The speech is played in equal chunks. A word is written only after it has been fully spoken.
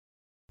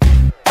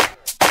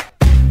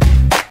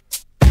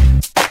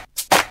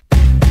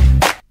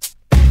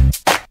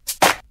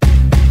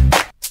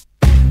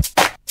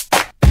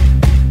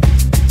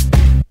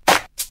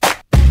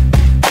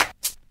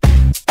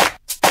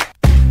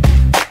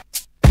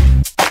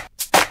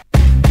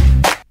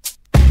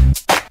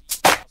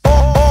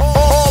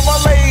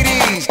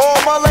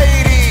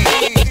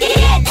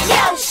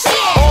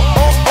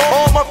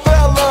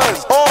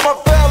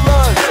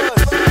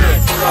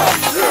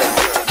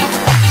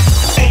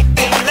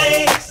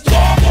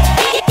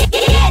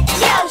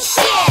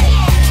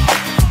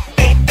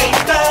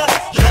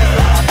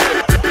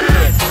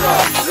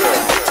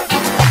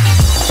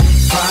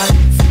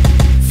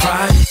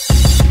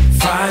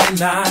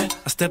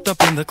stepped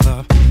up in the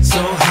club, so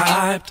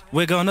hyped,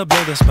 we're gonna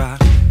blow the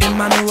spot. In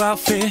my new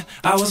outfit,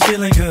 I was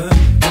feeling good,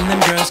 and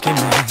them girls came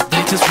out,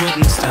 they just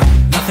wouldn't stop.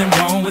 Nothing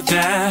wrong with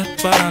that,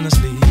 but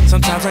honestly,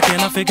 sometimes I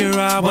cannot figure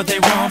out what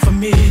they want from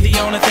me. The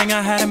only thing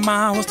I had in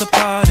mind was the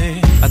party.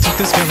 I took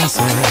this girl and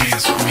said,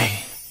 dance with me.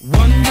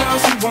 One girl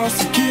she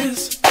wants to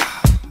kiss,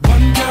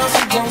 one girl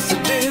she wants to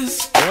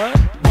diss,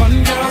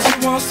 one girl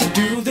she wants to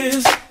do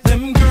this.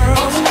 Them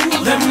girls,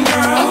 them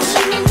girls.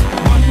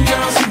 One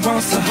girl she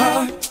wants to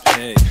hug,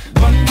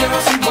 one girl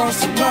she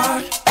wants to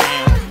rock,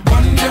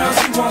 one girl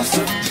she wants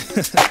to.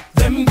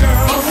 Them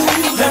girls,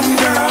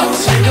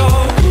 they go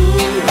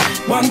ooh.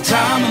 One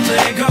time and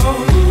they go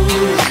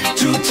ooh.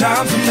 Two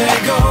times and they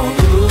go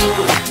ooh.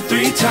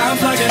 Three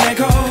times like an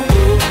echo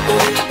ooh,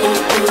 ooh,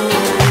 ooh,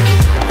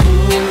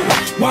 ooh.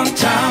 One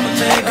time and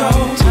they go,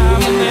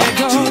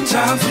 two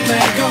times and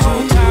they go,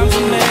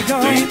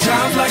 three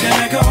times like an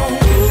echo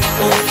ooh,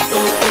 ooh,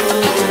 ooh, ooh.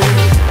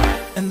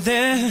 And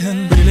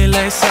then really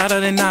late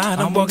Saturday night,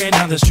 I'm walking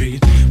down the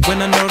street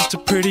when I noticed a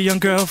pretty young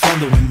girl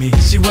following me.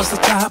 She was the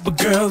type of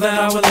girl that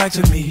I would like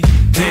to meet.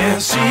 Then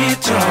she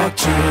talked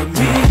to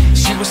me.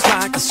 She was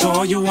like, I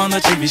saw you on the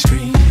TV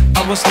screen.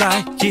 I was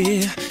like,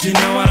 yeah, you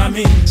know what I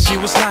mean. She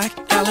was like,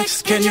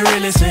 Alex, can you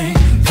really sing?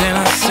 Then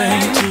I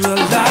sang to her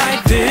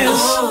like this.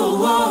 Whoa,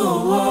 whoa,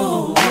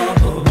 whoa,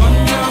 whoa.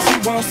 One girl she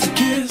wants to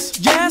kiss,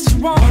 yes, she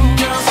wants. One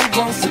girl she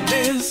wants to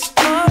diss,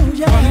 oh,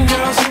 yeah. One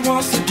girl she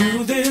wants to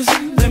do this.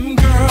 Them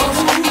girls,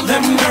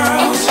 them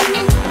girls.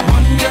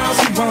 One girl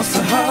she wants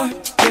to hug,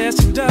 yes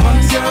she does.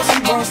 One girl she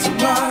wants to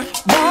rock,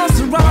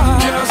 one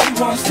girl she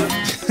wants to.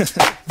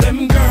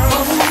 Them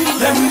girls,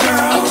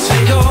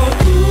 they go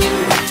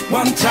ooh.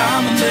 One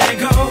time and they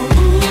go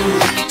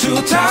ooh. Two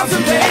times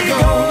and they go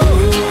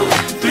ooh.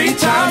 Three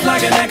times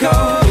like an echo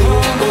ooh,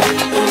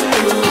 ooh,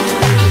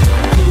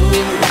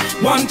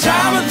 ooh. One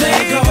time and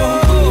they go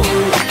ooh.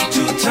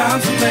 Two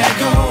times and they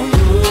go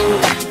ooh.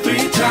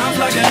 Three times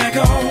like an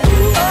echo ooh,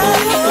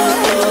 ooh,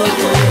 ooh.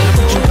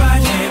 Put your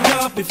right hand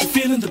up if you're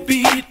feeling the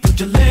beat. Put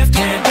your left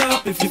hand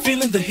up if you're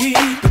feeling the heat.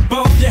 Put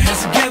both your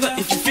hands together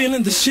if you're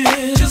feeling the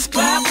shit. Just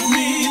clap with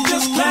me,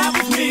 just clap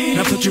with me.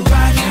 Now put your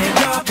right hand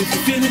up if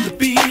you're feeling the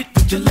beat.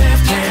 Put your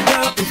left hand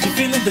up if you're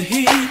feeling the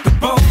heat. Put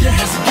both your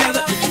hands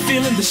together if you're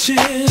feeling the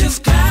shit.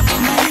 Just clap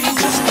with me,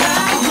 just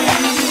clap with me.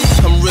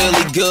 I'm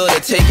really good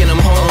at taking them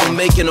home,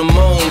 making them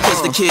moan.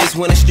 Cause the kids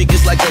winning streak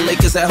is like the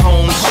Lakers at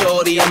home.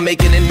 Shorty, I'm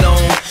making it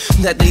known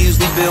that they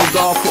usually build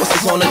golf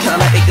courses on the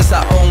kind of acres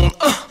I own.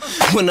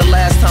 When the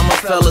last time a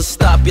fella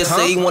stopped, you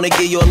say he wanna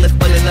give you a lift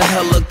but in a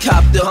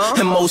helicopter.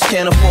 And most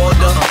can't afford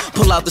to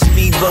pull out the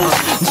speedboats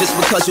just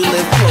because you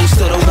live close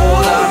to the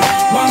water.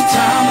 One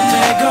time and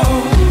they go,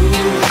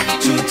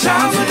 two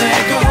times and they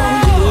go,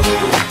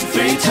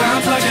 three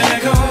times like an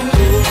echo.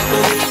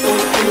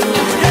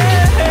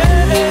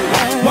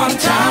 One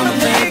time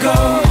and they go,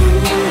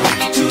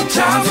 two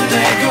times and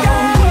they go,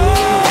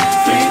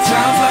 three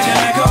times like an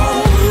echo.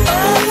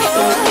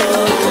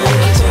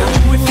 I tell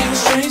you it feels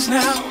strange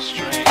now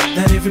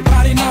that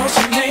everybody knows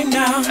your name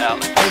now.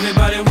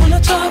 Everybody wanna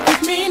talk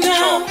with me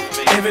now.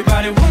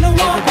 Everybody wanna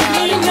walk with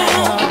me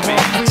now.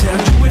 I tell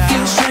you it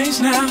feels strange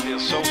now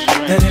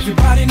that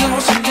everybody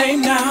knows your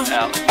name now.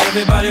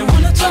 Everybody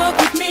wanna talk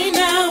with me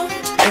now.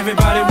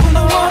 Everybody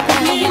wanna walk with me now.